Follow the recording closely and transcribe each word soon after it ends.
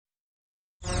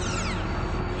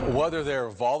Whether they're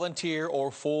volunteer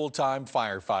or full-time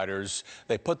firefighters,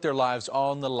 they put their lives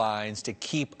on the lines to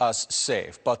keep us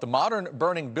safe. But the modern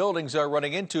burning buildings are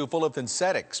running into full of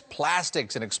synthetics,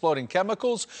 plastics, and exploding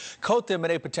chemicals coat them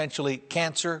in a potentially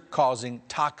cancer-causing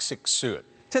toxic soot.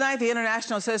 Tonight, the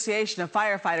International Association of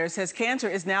Firefighters says cancer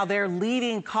is now their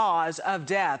leading cause of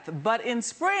death. But in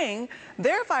spring,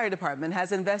 their fire department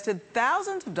has invested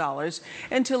thousands of dollars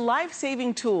into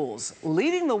life-saving tools,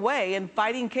 leading the way in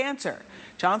fighting cancer.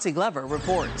 Chauncey Glover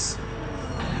reports.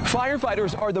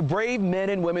 Firefighters are the brave men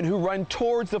and women who run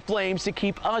towards the flames to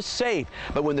keep us safe.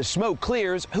 But when the smoke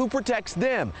clears, who protects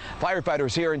them?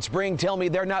 Firefighters here in Spring tell me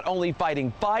they're not only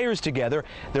fighting fires together,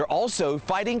 they're also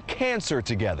fighting cancer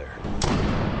together.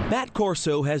 Matt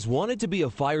Corso has wanted to be a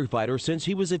firefighter since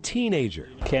he was a teenager.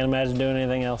 Can't imagine doing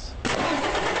anything else.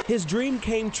 His dream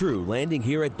came true, landing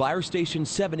here at Fire Station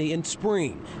 70 in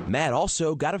Spring. Matt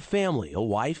also got a family, a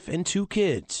wife, and 2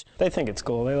 kids. They think it's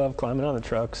cool. They love climbing on the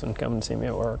trucks and coming to see me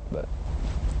at work, but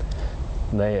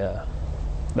they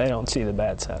don't see the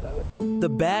bad side of it. The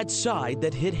bad side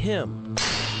that hit him.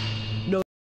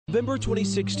 November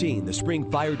 2016, the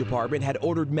Spring Fire Department had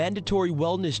ordered mandatory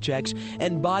wellness checks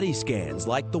and body scans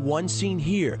like the one seen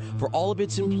here for all of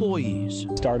its employees.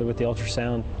 Started with the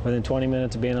ultrasound. Within 20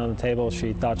 minutes of being on the table,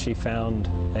 she thought she found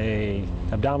a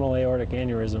abdominal aortic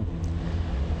aneurysm,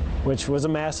 which was a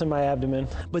mass in my abdomen.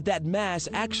 But that mass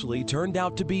actually turned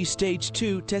out to be stage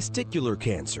 2 testicular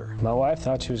cancer. My wife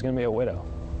thought she was going to be a widow.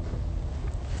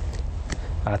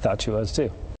 I thought she was too.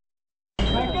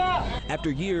 After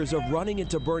years of running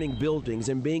into burning buildings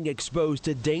and being exposed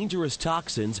to dangerous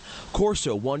toxins,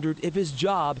 Corso wondered if his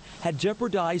job had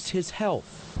jeopardized his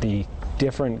health. The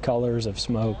different colors of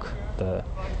smoke,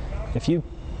 if you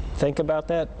think about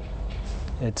that,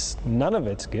 none of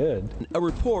it's good. A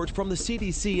report from the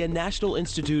CDC and National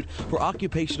Institute for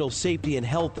Occupational Safety and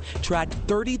Health tracked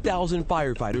 30,000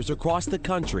 firefighters across the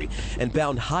country and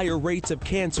found higher rates of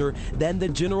cancer than the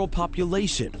general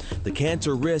population. The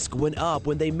cancer risk went up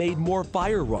when they made more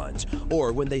fire runs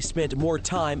or when they spent more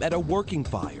time at a working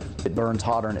fire. It burns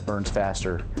hotter and it burns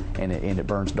faster and it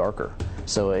burns darker.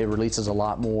 So it releases a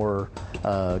lot more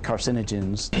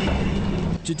carcinogens.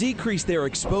 To decrease their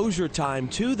exposure time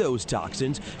to those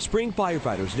toxins, Spring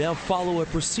firefighters now follow a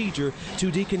procedure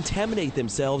to decontaminate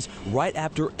themselves right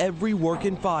after every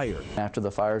working fire. After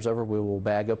the fire's over, we will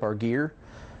bag up our gear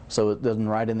so it doesn't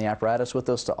ride in the apparatus with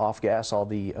us to off-gas all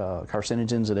the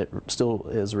carcinogens that it still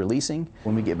is releasing.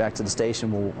 When we get back to the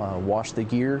station, we'll wash the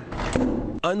gear.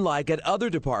 Unlike at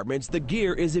other departments, the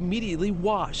gear is immediately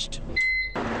washed.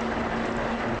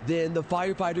 Then the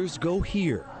firefighters go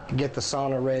here. Get the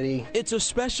sauna ready. It's a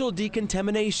special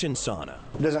decontamination sauna.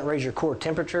 It doesn't raise your core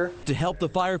temperature. To help the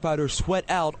firefighters sweat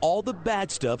out all the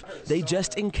bad stuff they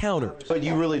just encountered. But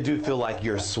you really do feel like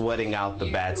you're sweating out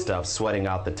the bad stuff, sweating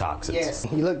out the toxins. Yes.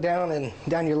 You look down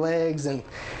your legs and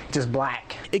just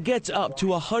black. It gets up to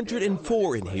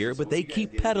 104 in here, but they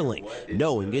keep pedaling,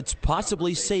 knowing it's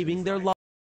possibly saving their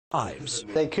lives.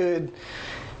 They could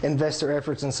invest their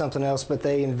efforts in something else, but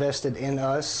they invested in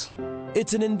us.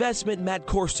 It's an investment Matt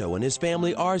Corso and his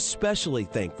family are especially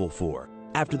thankful for.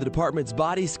 After the department's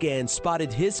body scan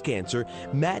spotted his cancer,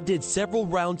 Matt did several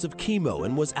rounds of chemo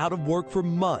and was out of work for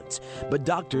months. But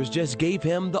doctors just gave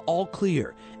him the all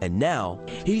clear. And now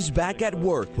he's back at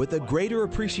work with a greater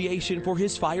appreciation for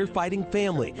his firefighting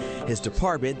family, his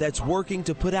department that's working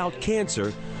to put out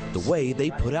cancer the way they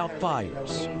put out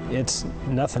fires. It's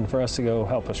nothing for us to go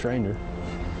help a stranger.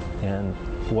 And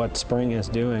what Spring is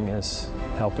doing is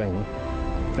helping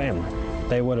family.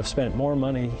 They would have spent more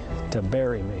money to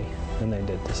bury me than they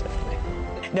did to save me.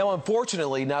 Now,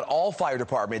 unfortunately, not all fire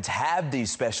departments have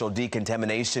these special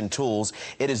decontamination tools.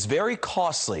 It is very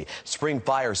costly. Spring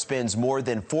Fire spends more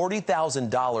than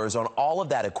 $40,000 on all of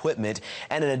that equipment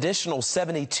and an additional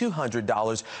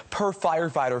 $7,200 per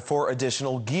firefighter for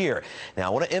additional gear. Now, I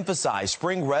want to emphasize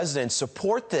Spring residents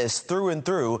support this through and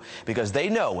through because they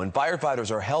know when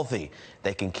firefighters are healthy,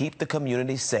 they can keep the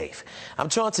community safe. I'm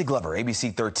Chauncey Glover,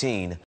 ABC 13.